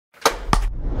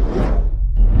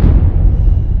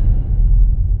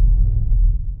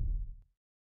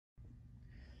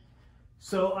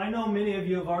So I know many of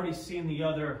you have already seen the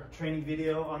other training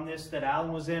video on this that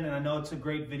Alan was in, and I know it's a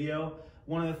great video.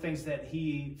 One of the things that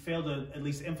he failed to at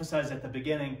least emphasize at the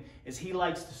beginning is he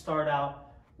likes to start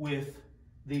out with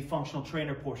the functional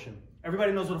trainer portion.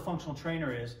 Everybody knows what a functional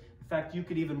trainer is. In fact, you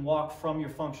could even walk from your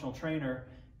functional trainer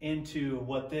into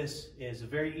what this is. A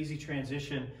very easy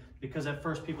transition, because at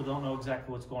first people don't know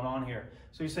exactly what's going on here.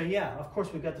 So you say, yeah, of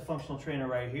course we've got the functional trainer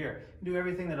right here. You do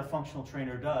everything that a functional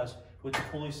trainer does with the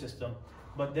pulley system,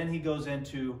 but then he goes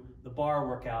into the bar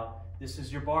workout. This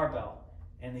is your barbell,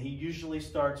 and he usually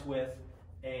starts with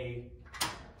a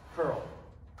curl.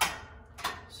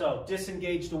 So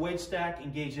disengage the weight stack,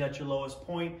 engage it at your lowest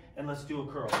point, and let's do a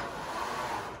curl.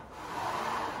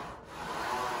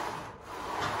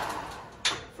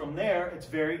 From there, it's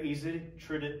very easy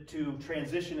to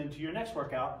transition into your next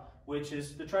workout, which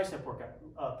is the tricep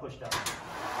workout, push down.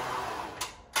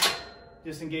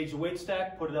 Disengage the weight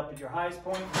stack, put it up at your highest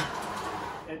point,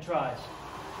 and tries.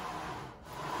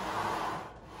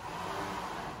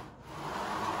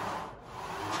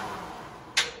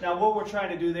 Now, what we're trying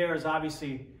to do there is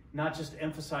obviously not just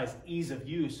emphasize ease of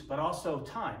use, but also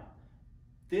time.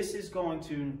 This is going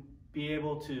to be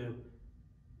able to,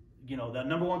 you know, the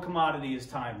number one commodity is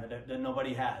time that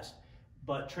nobody has.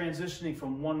 But transitioning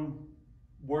from one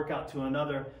workout to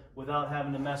another without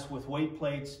having to mess with weight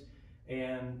plates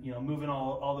and, you know, moving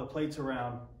all the plates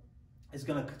around is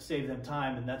going to save them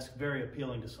time, and that's very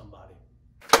appealing to somebody.